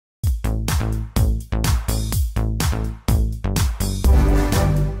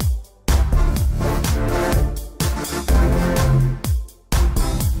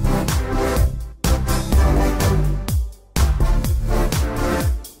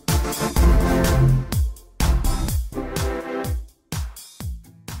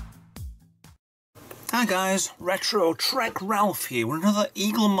Hi guys, Retro Trek Ralph here with another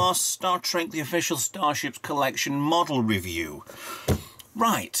Eaglemoss Star Trek The Official Starships Collection model review.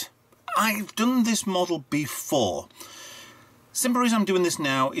 Right, I've done this model before. Simple reason I'm doing this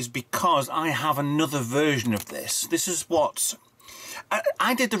now is because I have another version of this. This is what...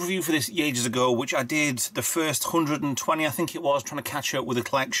 I did the review for this ages ago, which I did the first 120, I think it was, trying to catch up with the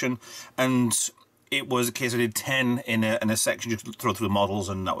collection, and it was a case I did 10 in a section just to throw through the models,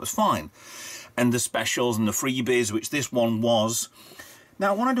 and that was fine. And the specials and the freebies, which this one was.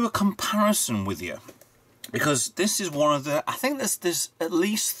 Now I want to do a comparison with you, because this is one of the, I think there's at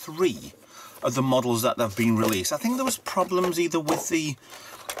least 3 of the models that have been released. I think there was problems either with the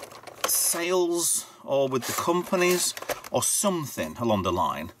sales or with the companies or something along the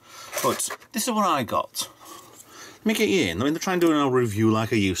line, but this is what I got. Let me get you in. I'm try and do a review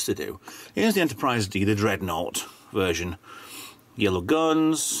like I used to do. Here's the Enterprise D, the Dreadnought version. Yellow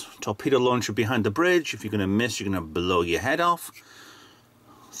guns, torpedo launcher behind the bridge. If you're going to miss, you're going to blow your head off.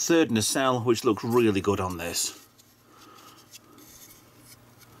 Third nacelle, which looks really good on this.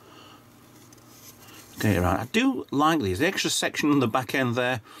 Okay, right. I do like these. The extra section on the back end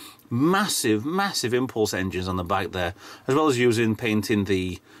there. Massive, massive impulse engines on the back there. As well as painting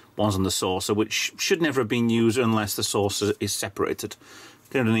the ones on the saucer, which should never have been used unless the saucer is separated.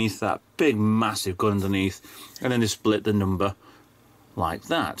 Get underneath that big, massive gun underneath. And then they split the number like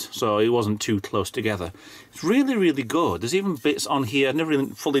that, so it wasn't too close together. It's really, really good. There's even bits on here. I never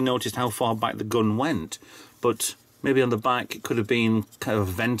really fully noticed how far back the gun went, but maybe on the back it could have been kind of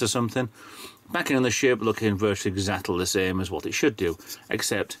a vent or something. Back in the ship, looking virtually exactly the same as what it should do,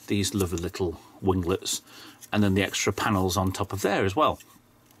 except these lovely little winglets, and then the extra panels on top of there as well.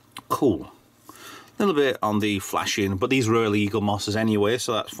 Cool. A little bit on the flashing, but these are early Eaglemosses anyway,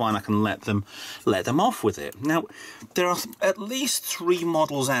 so that's fine. I can let them off with it. Now, there are at least 3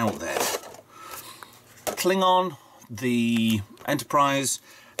 models out there. Klingon, the Enterprise,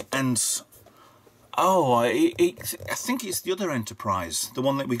 and I think it's the other Enterprise, the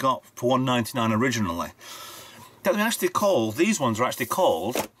one that we got for $1.99 originally. That they actually called, these ones are actually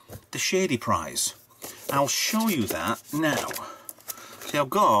called the ShadyPrise. I'll show you that now. See, I've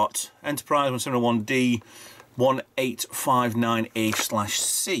got Enterprise 171D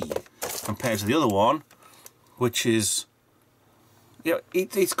 1859A/C compared to the other one, which is,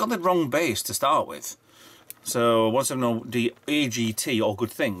 it's got the wrong base to start with. So 170D AGT, all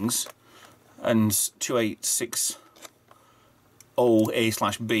good things, and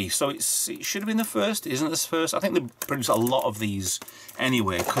 2860A/B. So it should have been the first, isn't this first? I think they produced a lot of these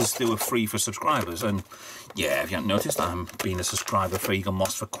anyway because they were free for subscribers. And yeah, if you haven't noticed, I've been a subscriber for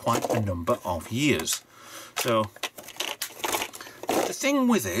Eaglemoss for quite a number of years. So the thing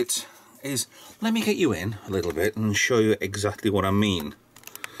with it is, let me get you in a little bit and show you exactly what I mean.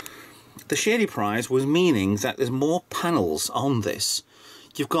 The ShadyPrise was meaning that there's more panels on this.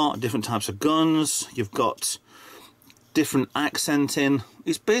 You've got different types of guns, you've got different accenting.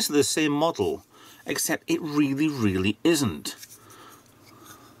 It's basically the same model, except it really, really isn't.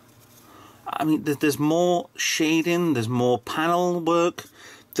 I mean, there's more shading, there's more panel work.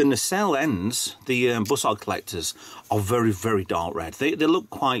 The nacelle ends, the bussard collectors, are very, very dark red. They look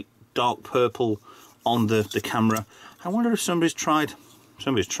quite dark purple on the camera. I wonder if somebody's tried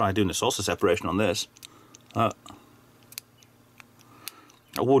doing a saucer separation on this. That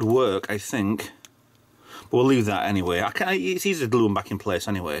would work, I think. But we'll leave that anyway. It's easy to glue them back in place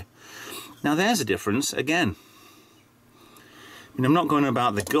anyway. Now there's a difference again. I mean, I'm not going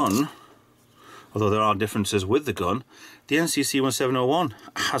about the gun, although there are differences with the gun. The NCC 1701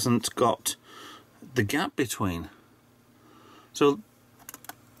 hasn't got the gap between. So,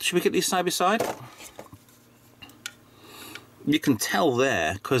 should we get these side by side? You can tell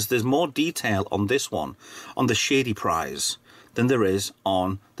there, because there's more detail on this one, on the ShadyPrise, than there is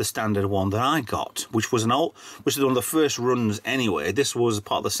on the standard one that I got, which was which is one of the first runs anyway. This was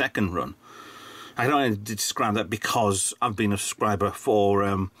part of the second run. I don't want to describe that because I've been a subscriber for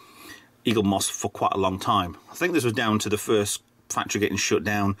Eaglemoss for quite a long time. I think this was down to the first factory getting shut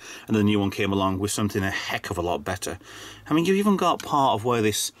down and the new one came along with something a heck of a lot better. I mean, you've even got part of where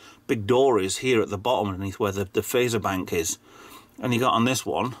this big door is here at the bottom underneath where the phaser bank is, and you got on this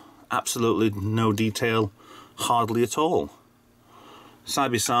one absolutely no detail, hardly at all.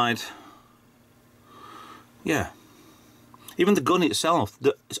 Side by side, yeah, Even the gun itself,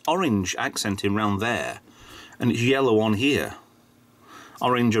 it's orange accenting around there, and it's yellow on here.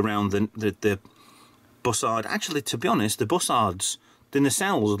 Orange around the bussard. Actually, to be honest, the bussards, the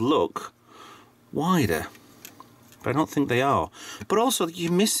nacelles look wider, but I don't think they are. But also,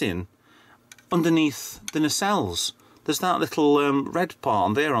 you're missing underneath the nacelles. There's that little red part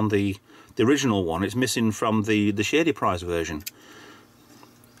on there on the original one. It's missing from the ShadyPrise version.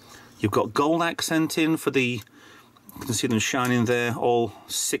 You've got gold accenting for the, you can see them shining there, all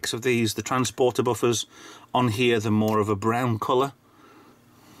 6 of these, the transporter buffers. On here, they're more of a brown colour.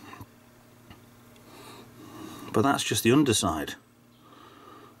 But that's just the underside.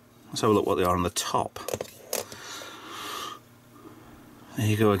 Let's have a look what they are on the top. There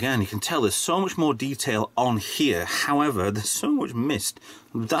you go again. You can tell there's so much more detail on here. However, there's so much missed.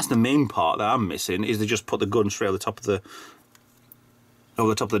 That's the main part that I'm missing, is they just put the gun straight over the top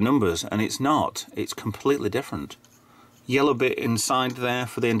of the numbers, and it's not. It's completely different. Yellow bit inside there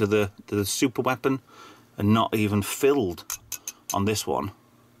for the end of the super weapon, and not even filled on this one.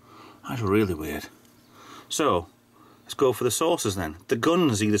 That's really weird. So, let's go for the sources then. The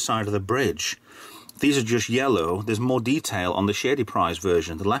guns either side of the bridge. These are just yellow. There's more detail on the ShadyPrise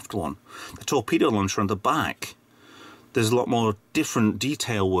version, the left one. The torpedo launcher on the back, there's a lot more different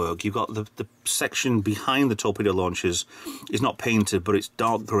detail work. You've got the section behind the torpedo launchers is not painted, but it's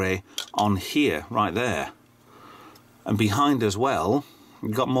dark grey on here, right there. And behind as well,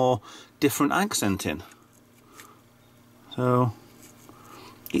 you've got more different accenting. So,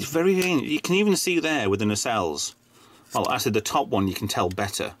 it's very, you can even see there with the nacelles. Well, actually the top one you can tell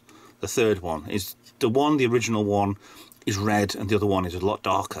better. The third one is the original one is red, and the other one is a lot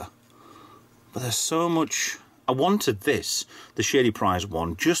darker. But there's so much. I wanted this, the ShadyPrise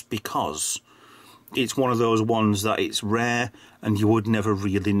one, just because it's one of those ones that it's rare and you would never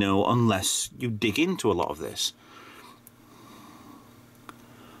really know unless you dig into a lot of this.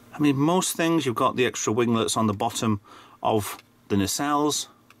 I mean, most things, you've got the extra winglets on the bottom of the nacelles.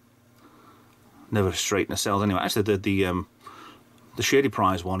 Never straight nacelles anyway. Actually, the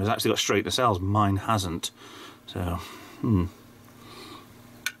ShadyPrise one has actually got straight nacelles. Mine hasn't. So,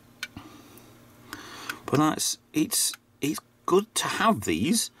 But it's good to have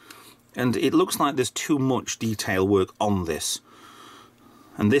these, and it looks like there's too much detail work on this.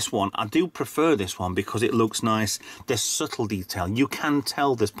 And this one, I do prefer this one because it looks nice. There's subtle detail. You can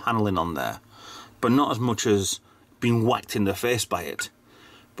tell there's paneling on there, but not as much as being whacked in the face by it.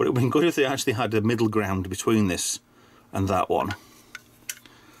 But it would have been good if they actually had a middle ground between this and that one.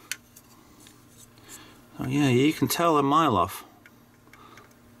 Oh yeah, you can tell a mile off.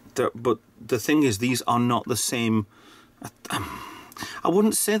 But the thing is, these are not the same. I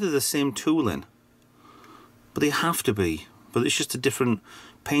wouldn't say they're the same tooling, but they have to be. But it's just a different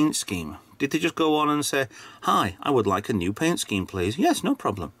paint scheme. Did they just go on and say, "Hi, I would like a new paint scheme, please"? Yes, no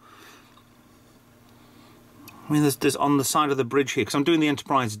problem. I mean, there's on the side of the bridge here, because I'm doing the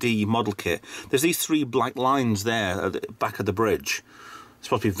Enterprise D model kit. There's these 3 black lines there at the back of the bridge. It's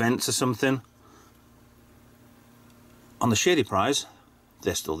supposed to be vents or something. On the ShadyPrise,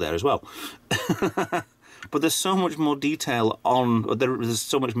 they're still there as well. But there's so much more detail on, there's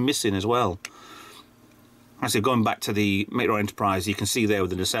so much missing as well. Actually, going back to the Meteor Enterprise, you can see there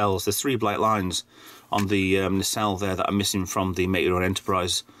with the nacelles, there's 3 black lines on the nacelle there that are missing from the Meteor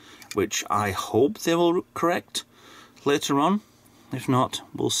Enterprise, which I hope they will correct later on. If not,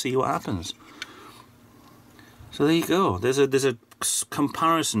 we'll see what happens. So there you go. There's a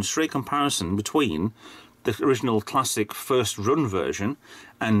comparison, straight comparison between the original classic first run version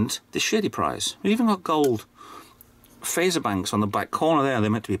and the ShadyPrise. We've even got gold phaser banks on the back corner there. They're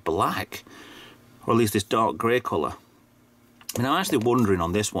meant to be black, or at least this dark grey colour. And I'm actually wondering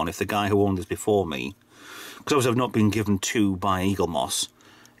on this one if the guy who owned this before me, because obviously I've not been given 2 by Eaglemoss,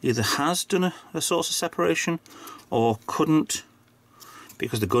 either has done a source of separation or couldn't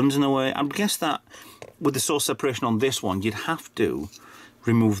because the gun's in the way. I guess that with the source separation on this one, you'd have to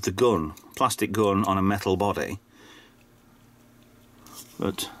remove the gun, plastic gun on a metal body.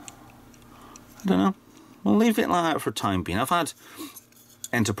 But I don't know. We'll leave it like that for a time being. I've had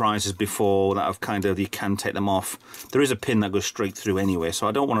Enterprises before that have kind of, you can take them off. There is a pin that goes straight through anyway, so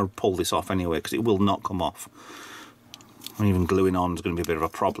I don't want to pull this off anyway because it will not come off. And even gluing on is going to be a bit of a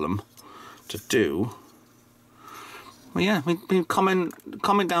problem to do. Well, yeah, comment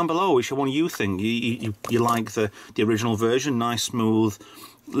down below which one you think. You like the original version, nice, smooth,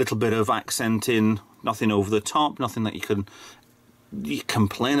 little bit of accenting, nothing over the top, nothing that you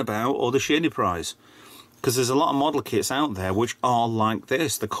complain about, or the ShadyPrise. Because there's a lot of model kits out there which are like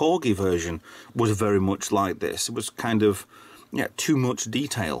this. The Corgi version was very much like this. It was kind of, yeah, too much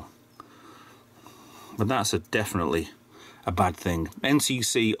detail. But that's definitely a bad thing.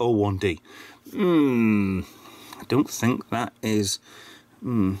 NCC 01D. I don't think that is...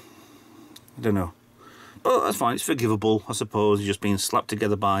 I don't know. But that's fine, it's forgivable, I suppose. You're just being slapped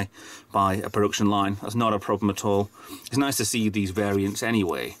together by a production line. That's not a problem at all. It's nice to see these variants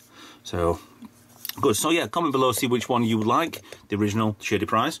anyway. So, good. So yeah, comment below, see which one you like, the original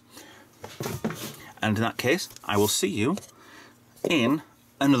ShadyPrise. And in that case, I will see you in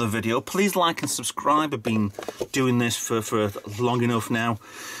another video. Please like and subscribe. I've been doing this for long enough now.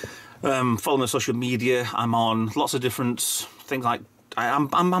 Follow me on social media. I'm on lots of different things like I'm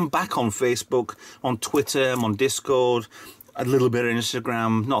back on Facebook, on Twitter, I'm on Discord, a little bit of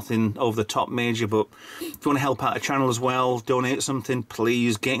Instagram, nothing over the top major, but if you want to help out a channel as well, donate something,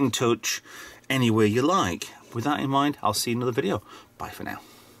 please get in touch any way you like. With that in mind, I'll see you in another video. Bye for now.